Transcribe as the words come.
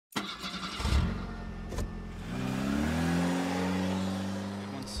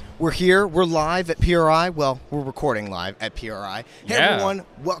We're here. We're live at PRI. Well, we're recording live at PRI. Hey, everyone.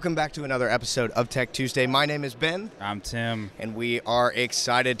 Welcome back to another episode of Tech Tuesday. My name is Ben. I'm Tim. And we are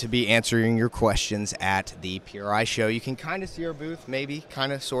excited to be answering your questions at the PRI Show. You can kind of see our booth, maybe,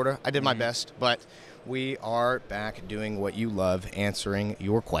 kind of, sort of. I did my best, but we are back doing what you love, answering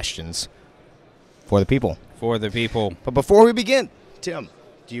your questions for the people. For the people. But before we begin, Tim,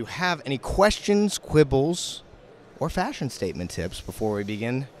 do you have any questions, quibbles, or fashion statement tips before we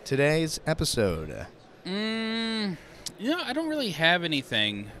begin today's episode? I don't really have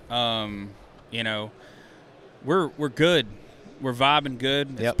anything. You know, we're good. We're vibing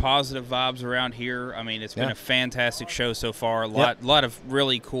good. It's positive vibes around here. I mean, it's been a fantastic show so far. A lot of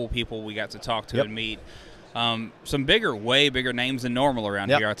really cool people we got to talk to and meet. Some way bigger names than normal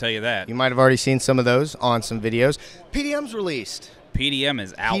around here, I'll tell you that. You might have already seen some of those on some videos. PDM's released. PDM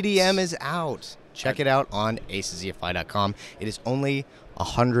is out. PDM is out. Check it out on acesfi.com. It is only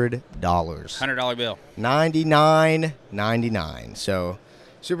 $100. $100 bill. $99.99. So,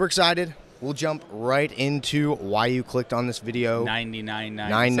 super excited. We'll jump right into why you clicked on this video. $99.99.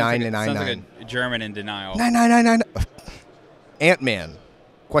 $99.99. Sounds like a German in denial. $99.99. Ant-Man.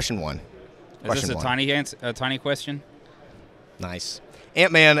 Question one. Is this a tiny question? Nice.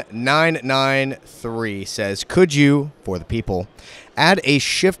 Ant-Man 993 says, could you, for the people, add a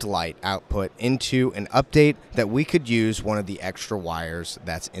shift light output into an update that we could use one of the extra wires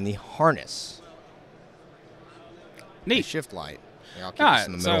that's in the harness? Neat. A shift light. Here, I'll keep this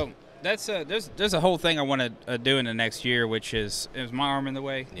in the middle. So that's there's a whole thing I want to do in the next year, which is my arm in the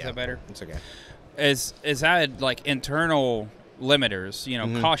way? Is that better? It's okay. Is I had like internal limiters, you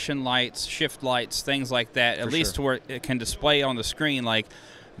know, caution lights, shift lights, things like that, at least to where it can display on the screen like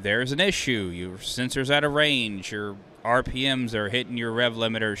there's an issue, your sensor's out of range, your RPMs are hitting your rev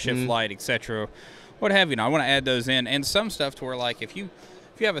limiter, shift light, etc., what have you. Now, I want to add those in, and some stuff to where like if you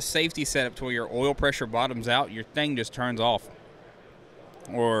have a safety setup to where your oil pressure bottoms out, your thing just turns off,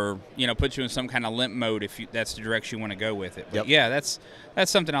 or puts you in some kind of limp mode if that's the direction you want to go with it. But yeah, that's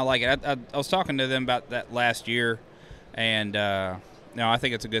something I like. I was talking to them about that last year. And no, I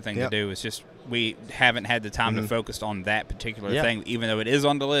think it's a good thing to do. It's just we haven't had the time to focus on that particular thing, even though it is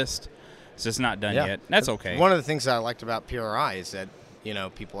on the list. It's just not done yet. That's okay. One of the things that I liked about PRI is that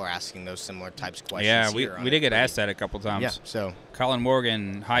people are asking those similar types of questions. Yeah, we did get asked that a couple times. Yeah. So Colin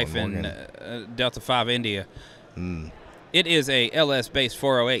Morgan Delta 5 India. It is a LS base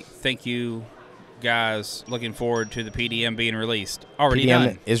 408. Thank you, guys. Looking forward to the PDM being released. Already PDM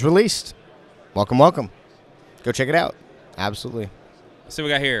done. Is released. Welcome, welcome. Go check it out. Absolutely. Let's see what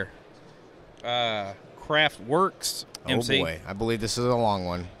we got here. Craft Works MC. Oh boy, I believe this is a long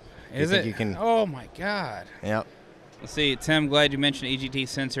one. Is it? You can... Oh my God. Yep. Let's see, Tim. Glad you mentioned EGT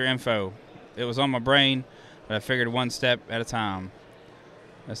sensor info. It was on my brain, but I figured one step at a time.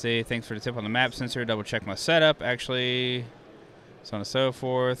 Let's see. Thanks for the tip on the map sensor. Double check my setup. Actually, so on and so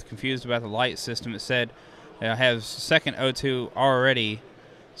forth. Confused about the light system. It said I have second O2 already.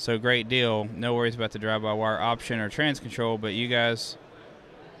 So great deal. No worries about the drive-by-wire option or trans control, but you guys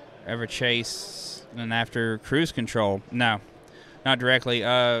ever chase and after cruise control? No, not directly.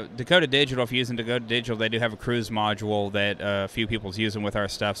 Dakota Digital, if you're using Dakota Digital, they do have a cruise module that a few people's using with our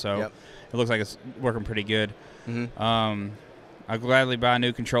stuff, so it looks like it's working pretty good. I'll gladly buy a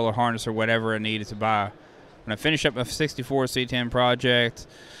new controller harness or whatever I needed to buy. When I finish up my 64 C10 project,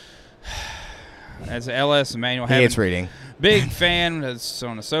 as an LS manual, he hates reading. Big fan, so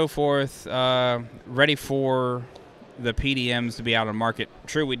on and so forth. Ready for the PDMs to be out on the market.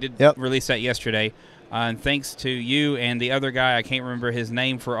 True, we did release that yesterday. And thanks to you and the other guy, I can't remember his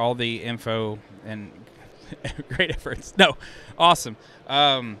name, for all the info and great efforts. No, awesome.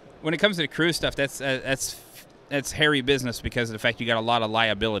 When it comes to the cruise stuff, that's hairy business because of the fact you got a lot of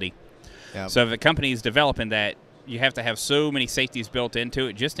liability. So if a company is developing that, you have to have so many safeties built into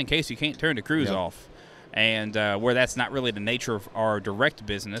it just in case you can't turn the cruise off. And where that's not really the nature of our direct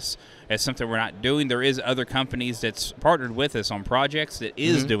business, it's something we're not doing. There is other companies that's partnered with us on projects that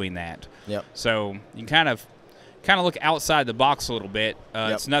is doing that. So you can kind of look outside the box a little bit.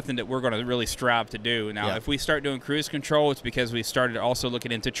 It's nothing that we're going to really strive to do. Now, if we start doing cruise control, it's because we started also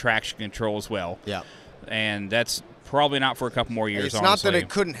looking into traction control as well. And that's probably not for a couple more years. It's not that it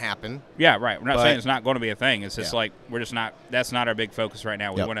couldn't happen. Yeah, right. We're not saying it's not going to be a thing. It's just like we're just not. That's not our big focus right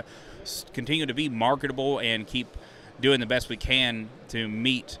now. We want to continue to be marketable and keep doing the best we can to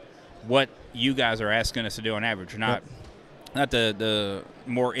meet what you guys are asking us to do on average. Not the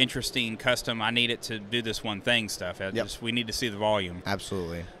more interesting custom, I need it to do this one thing stuff. We need to see the volume.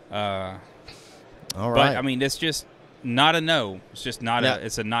 Absolutely. All right. But I mean, it's just not a no. It's just not Yep. a.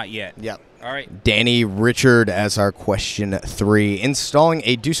 It's a not yet. Yep. All right. Danny Richard as our question 3. Installing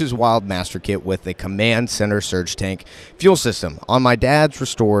a Deuces Wild Master Kit with a Command Center Surge Tank fuel system on my dad's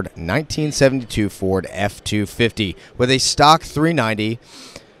restored 1972 Ford F-250 with a stock 390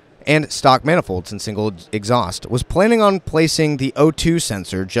 and stock manifolds and single exhaust. Was planning on placing the O2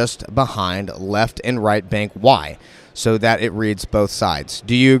 sensor just behind left and right bank Y so that it reads both sides.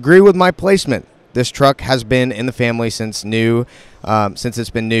 Do you agree with my placement? This truck has been in the family since it's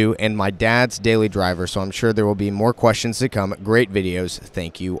been new, and my dad's daily driver, so I'm sure there will be more questions to come. Great videos.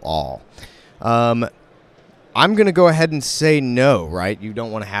 Thank you all. I'm going to go ahead and say no, right? You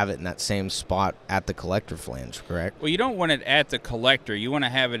don't want to have it in that same spot at the collector flange, correct? Well, you don't want it at the collector. You want to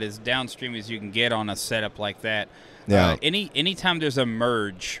have it as downstream as you can get on a setup like that. Yeah. Anytime there's a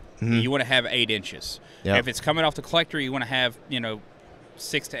merge, you want to have 8 inches. Yep. If it's coming off the collector, you want to have,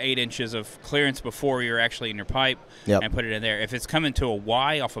 6 to 8 inches of clearance before you're actually in your pipe, Yep. and put it in there. If it's coming to a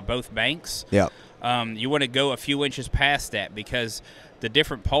Y off of both banks, Yep. you want to go a few inches past that, because the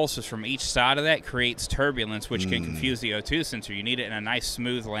different pulses from each side of that creates turbulence, which can confuse the O2 sensor. You need it in a nice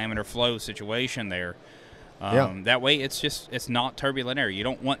smooth laminar flow situation there. That way it's not turbulent air. You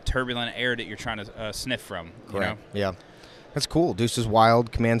don't want turbulent air that you're trying to sniff from. You know? Yeah. That's cool. Deuces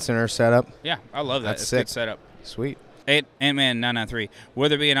Wild Command Center setup. Yeah, I love that. That's It's sick. a good setup. Sweet. Ant-Man 993. Will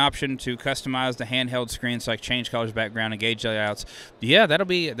there be an option to customize the handheld screens, like change colors, background, and gauge layouts? Yeah, that'll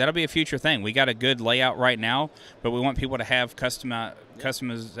be a future thing. We got a good layout right now, but we want people to have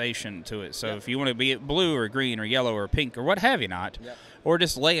customization to it. So if you want to be blue or green or yellow or pink or what have you not, or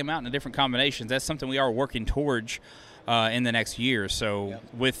just lay them out in different combinations, that's something we are working towards in the next year. So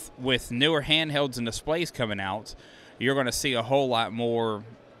with newer handhelds and displays coming out, you're going to see a whole lot more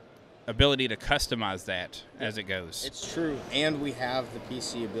ability to customize that as it goes. It's true, and we have the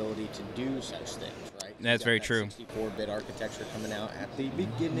PC ability to do such things, right? That's very true. 64-bit architecture coming out at the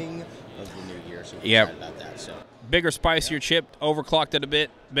beginning of the new year, so we're Yep. excited about that. So Bigger, spicier chip, overclocked it a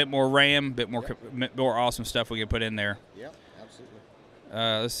bit more RAM, bit more awesome stuff we can put in there. Yep, absolutely.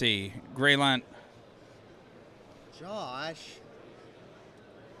 Let's see, gray line. Josh.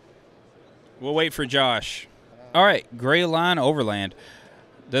 We'll wait for Josh. All right, gray line overland.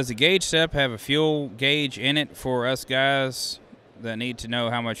 Does the gauge setup have a fuel gauge in it for us guys that need to know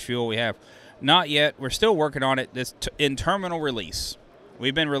how much fuel we have? Not yet. We're still working on it. This in terminal release.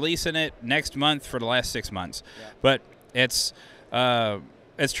 We've been releasing it next month for the last 6 months, but it's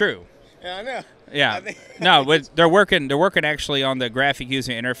true. Yeah, I know. Yeah. No, but they're working actually on the graphic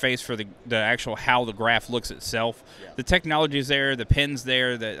user interface for the actual how the graph looks itself. Yeah. The technology is there, the pin's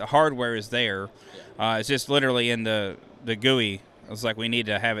there, the hardware is there. Yeah. It's just literally in the GUI. It's like we need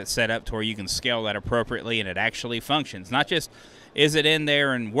to have it set up to where you can scale that appropriately and it actually functions. Not just is it in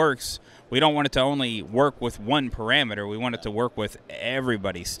there and works. We don't want it to only work with one parameter. We want it to work with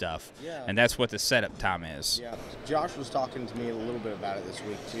everybody's stuff. Yeah. And that's what the setup time is. Yeah. Josh was talking to me a little bit about it this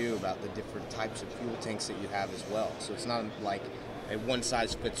week, too, about the different types of fuel tanks that you have as well. So it's not like a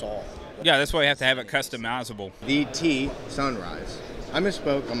one-size-fits-all. Yeah, that's why you have to have it customizable. The T Sunrise. I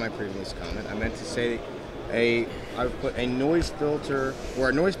misspoke on my previous comment. I meant to say I would put a noise filter, or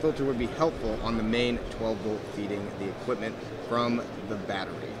a noise filter would be helpful on the main 12-volt feeding the equipment from the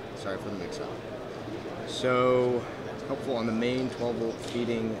battery. Sorry for the mix-up. So, helpful on the main 12-volt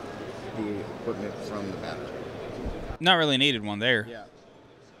feeding the equipment from the battery. Not really needed one there. Yeah.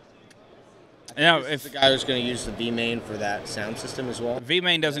 Now, if the guy who's going to use the V main for that sound system as well. V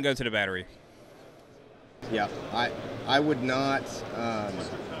main doesn't go to the battery. Yeah, I would not.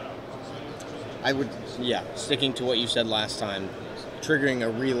 Sticking to what you said last time, triggering a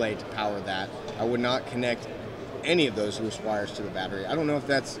relay to power that. I would not connect any of those loose wires to the battery. I don't know if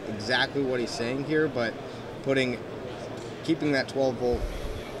that's exactly what he's saying here, but keeping that 12 volt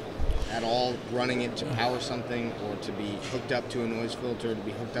at all, running it to power something, or to be hooked up to a noise filter, to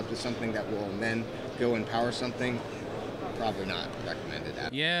be hooked up to something that will then go and power something, probably not recommended.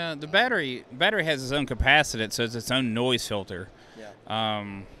 Yeah, the battery has its own capacitance, so it's its own noise filter.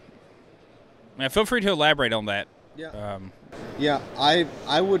 Yeah. Feel free to elaborate on that. Yeah.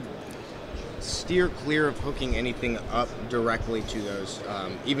 I would steer clear of hooking anything up directly to those,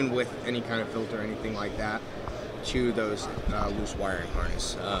 even with any kind of filter or anything like that, to those loose wiring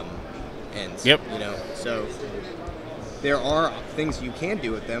harness ends. Yep. So there are things you can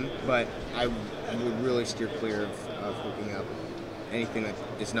do with them, but I would really steer clear of hooking up anything that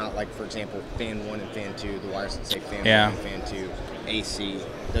is not, like, for example, fan 1 and fan 2, the wires that say fan 1 and fan 2, AC,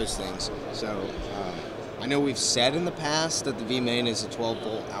 those things. So I know we've said in the past that the V-main is a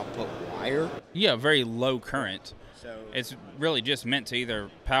 12-volt output wire. Yeah, very low current. So it's really just meant to either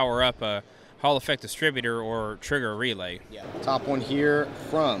power up a Hall effect distributor or trigger relay. Yeah. Top one here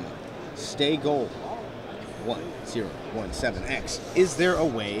from Stay Gold 1017X. Is there a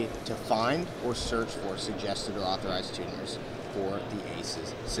way to find or search for suggested or authorized tuners for the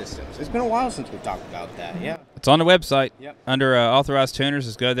ACES systems? It's been a while since we've talked about that. Yeah. It's on the website. Yep. Under Authorized Tuners,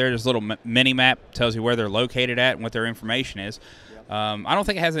 just go there. There's a little mini map, tells you where they're located at and what their information is. Yep. I don't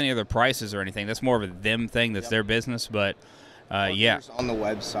think it has any other prices or anything. That's more of a them thing. That's their business. But yeah. On the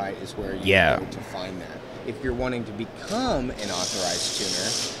website is where you go to find that. If you're wanting to become an authorized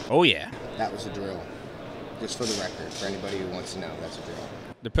tuner. Oh, yeah. That was a drill. Just for the record, for anybody who wants to know, that's a drill.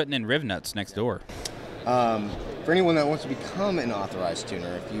 They're putting in riv nuts next door. For anyone that wants to become an authorized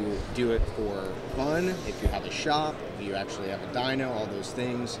tuner, if you do it for fun, if you have a shop, if you actually have a dyno, all those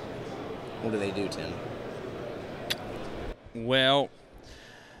things, what do they do, Tim? Well,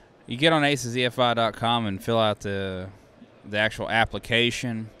 you get on acesefi.com and fill out the actual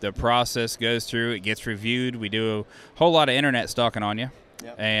application. The process goes through, it gets reviewed. We do a whole lot of internet stalking on you.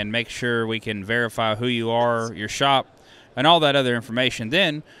 Yep. And make sure we can verify who you are, your shop, and all that other information.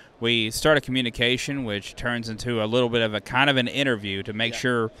 Then we start a communication, which turns into a little bit of a kind of an interview to make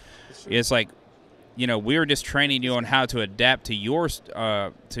sure it's like, you know, we're just training you on how to adapt to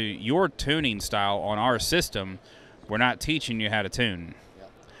your tuning style on our system. We're not teaching you how to tune.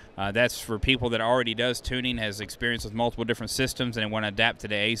 That's for people that already does tuning, has experience with multiple different systems, and want to adapt to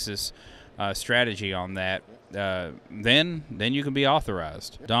the ACES strategy on that. Then you can be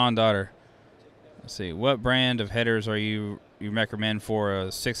authorized. Dawn Daughter, let's see, what brand of headers are you recommend for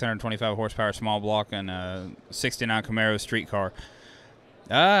a 625 horsepower small block and a 69 Camaro street car?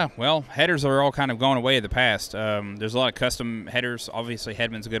 Well, headers are all kind of going away in the past. There's a lot of custom headers. Obviously,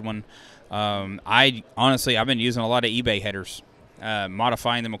 Hedman's a good one. I've been using a lot of eBay headers,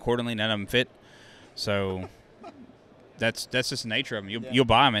 modifying them accordingly. None of them fit, so that's just the nature of them. You'll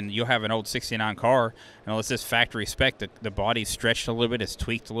buy them, and you'll have an old 69 car, and it's this factory spec. The body's stretched a little bit, it's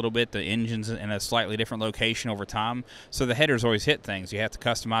tweaked a little bit, the engine's in a slightly different location over time, so the headers always hit things. You have to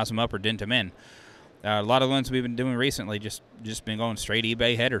customize them up or dent them in. A lot of the ones we've been doing recently just been going straight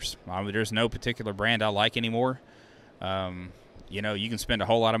eBay headers. There's no particular brand I like anymore. You know, you can spend a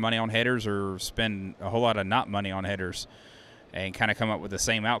whole lot of money on headers or spend a whole lot of not money on headers and kind of come up with the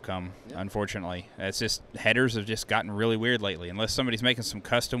same outcome, unfortunately. It's just headers have just gotten really weird lately. Unless somebody's making some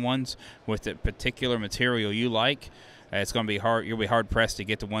custom ones with the particular material you like, it's going to be hard. You'll be hard-pressed to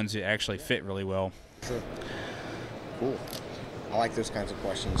get the ones that actually fit really well. Sure. Cool. I like those kinds of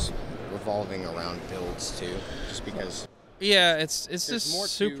questions revolving around builds, too, just because... Yeah, it's just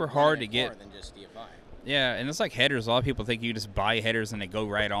super hard to get... Than just DFI. Yeah, and it's like headers. A lot of people think you just buy headers and they go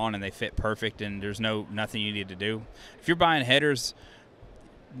right on and they fit perfect and there's nothing you need to do. If you're buying headers,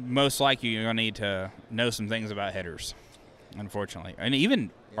 most likely you're going to need to know some things about headers, unfortunately. And even,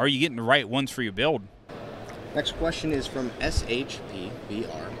 are you getting the right ones for your build? Next question is from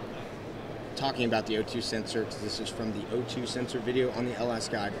SHPBR, talking about the O2 sensor. This is from the O2 sensor video on the LS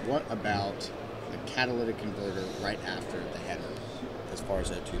guide. What about the catalytic converter right after the header as far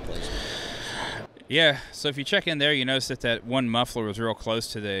as O2 placement? Yeah, so if you check in there, you notice that one muffler was real close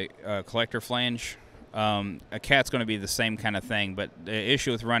to the collector flange. A cat's going to be the same kind of thing, but the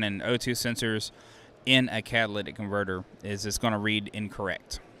issue with running O2 sensors in a catalytic converter is it's going to read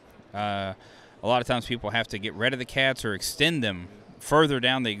incorrect. A lot of times people have to get rid of the cats or extend them further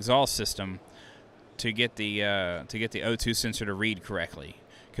down the exhaust system to get the O2 sensor to read correctly.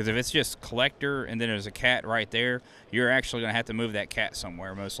 Because if it's just collector and then there's a cat right there, you're actually going to have to move that cat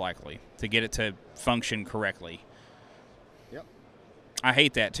somewhere, most likely, to get it to function correctly. Yep. I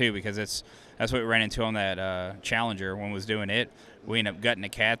hate that, too, because that's what we ran into on that Challenger when we was doing it. We ended up gutting the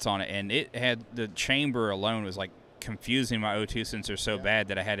cats on it, and it had the chamber alone was, like, confusing my O2 sensor so bad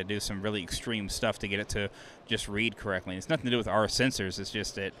that I had to do some really extreme stuff to get it to just read correctly. And it's nothing to do with our sensors. It's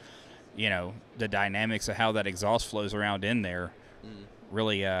just that, you know, the dynamics of how that exhaust flows around in there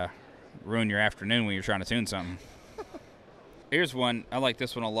really ruin your afternoon when you're trying to tune something. Here's one. I like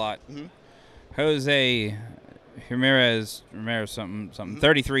this one a lot. Jose Ramirez something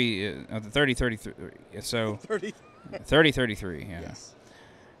 33 3033. So 3033. Yeah. Yes.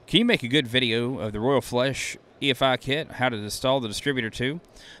 Can you make a good video of the Royal Flush EFI kit, how to install the distributor too?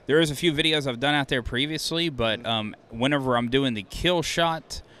 There is a few videos I've done out there previously, but whenever I'm doing the kill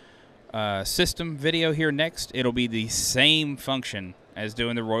shot system video here next, it'll be the same function as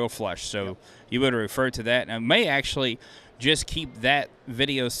doing the Royal Flush. So you would refer to that. And I may actually just keep that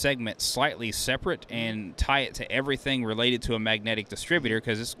video segment slightly separate and tie it to everything related to a magnetic distributor,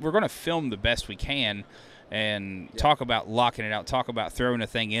 because we're going to film the best we can. and talk about locking it out, talk about throwing a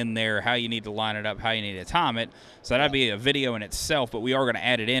thing in there, how you need to line it up, how you need to time it. So that'd be a video in itself, but we are going to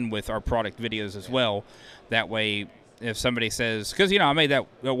add it in with our product videos as well. That way, if somebody says, because, you know, I made that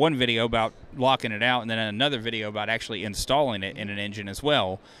one video about locking it out and then another video about actually installing it in an engine as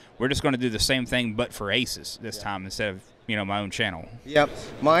well. We're just going to do the same thing but for Aces this time instead of, you know, my own channel. Yep.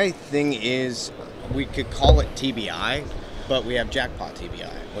 My thing is we could call it TBI, but we have Jackpot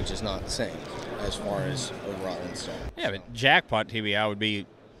TBI, which is not the same as far as overall install. Yeah, but Jackpot TBI would be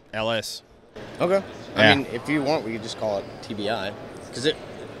LS. Okay. I mean, if you want, we could just call it TBI, because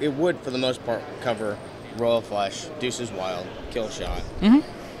it would, for the most part, cover Royal Flush, Deuces Wild, Kill Shot,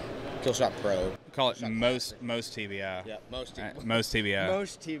 Kill Shot Pro. Call it most TBI. Yeah, most TBI. Most TBI.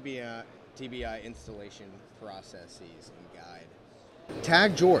 Most TBI installation processes and guide.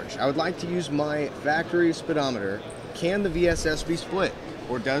 Tag George, I would like to use my factory speedometer. Can the VSS be split,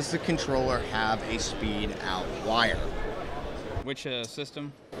 or does the controller have a speed out wire? Which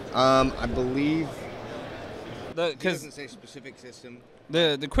system? I believe. It doesn't say specific system.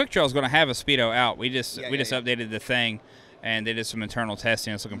 The Quick Draw is going to have a speedo out. We just updated the thing, and they did some internal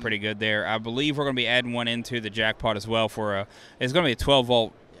testing. It's looking pretty good there. I believe we're going to be adding one into the Jackpot as well for it's going to be a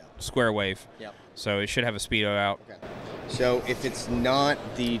 12-volt square wave. Yep. So it should have a speedo out. Okay. So if it's not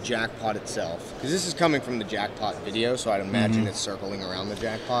the Jackpot itself, because this is coming from the Jackpot video, so I'd imagine it's circling around the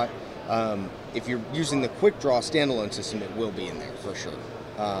Jackpot. If you're using the Quick Draw standalone system, it will be in there for sure.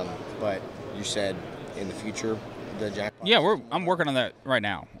 But you said in the future, the Jackpot. Yeah, I'm working on that right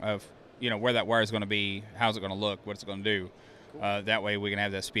now. Of where that wire is going to be, how's it going to look, what's it going to do. Cool. That way we can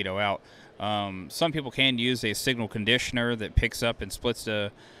have that speedo out. Some people can use a signal conditioner that picks up and splits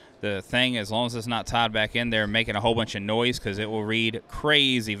the thing, as long as it's not tied back in there making a whole bunch of noise, because it will read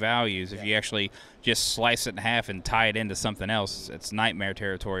crazy values if you actually just slice it in half and tie it into something else. It's nightmare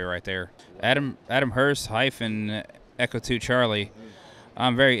territory right there. Adam Hurst hyphen Echo 2 Charlie.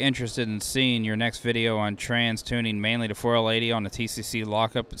 I'm very interested in seeing your next video on trans tuning mainly to 4L80 on the TCC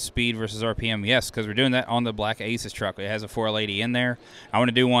lockup speed versus RPM. Yes, because we're doing that on the black Aces truck. It has a 4L80 in there. I want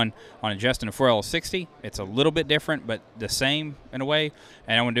to do one on adjusting a 4L60. It's a little bit different, but the same in a way.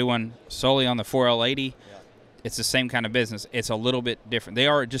 And I want to do one solely on the 4L80. It's the same kind of business. It's a little bit different. They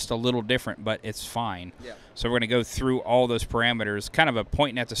are just a little different, but it's fine. Yeah. So we're going to go through all those parameters, kind of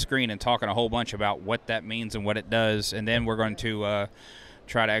pointing at the screen and talking a whole bunch about what that means and what it does. And then we're going to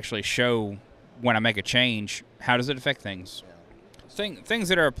try to actually show, when I make a change, how does it affect things. Things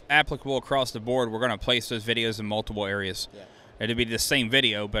that are applicable across the board, we're going to place those videos in multiple areas. It'll be the same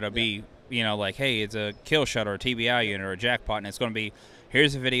video, but it'll be, like, hey, it's a kill shot or a TBI unit or a Jackpot, and it's going to be,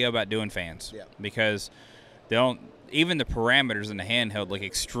 here's a video about doing fans. Because even the parameters in the handheld look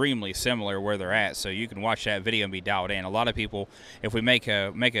extremely similar where they're at, so you can watch that video and be dialed in. A lot of people, if we make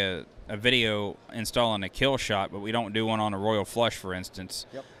a video installing a kill shot, but we don't do one on a Royal Flush, for instance,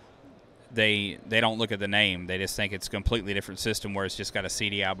 they don't look at the name. They just think it's a completely different system where it's just got a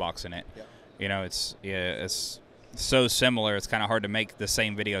CDI box in it. It's so similar, it's kind of hard to make the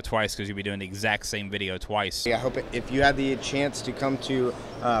same video twice, because you'll be doing the exact same video twice. I hope if you had the chance to come to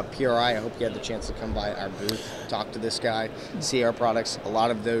PRI, I hope you had the chance to come by our booth, talk to this guy, see our products. A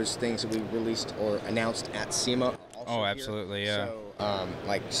lot of those things that we released or announced at SEMA are also absolutely, here. So,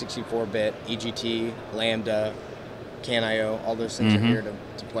 like 64-bit, EGT, Lambda, CAN-IO, all those things are here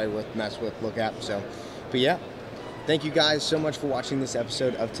to play with, mess with, look at. So, but yeah, thank you guys so much for watching this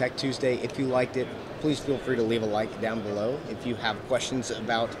episode of Tech Tuesday. If you liked it, please feel free to leave a like down below. If you have questions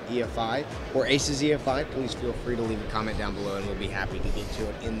about EFI or Aces EFI, please feel free to leave a comment down below, and we'll be happy to get to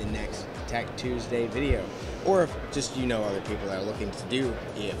it in the next Tech Tuesday video. Or if just other people that are looking to do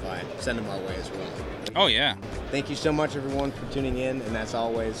EFI, send them our way as well. Oh, yeah. Thank you so much, everyone, for tuning in, and as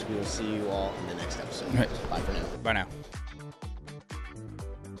always, we will see you all in the next episode. Bye for now. Bye now.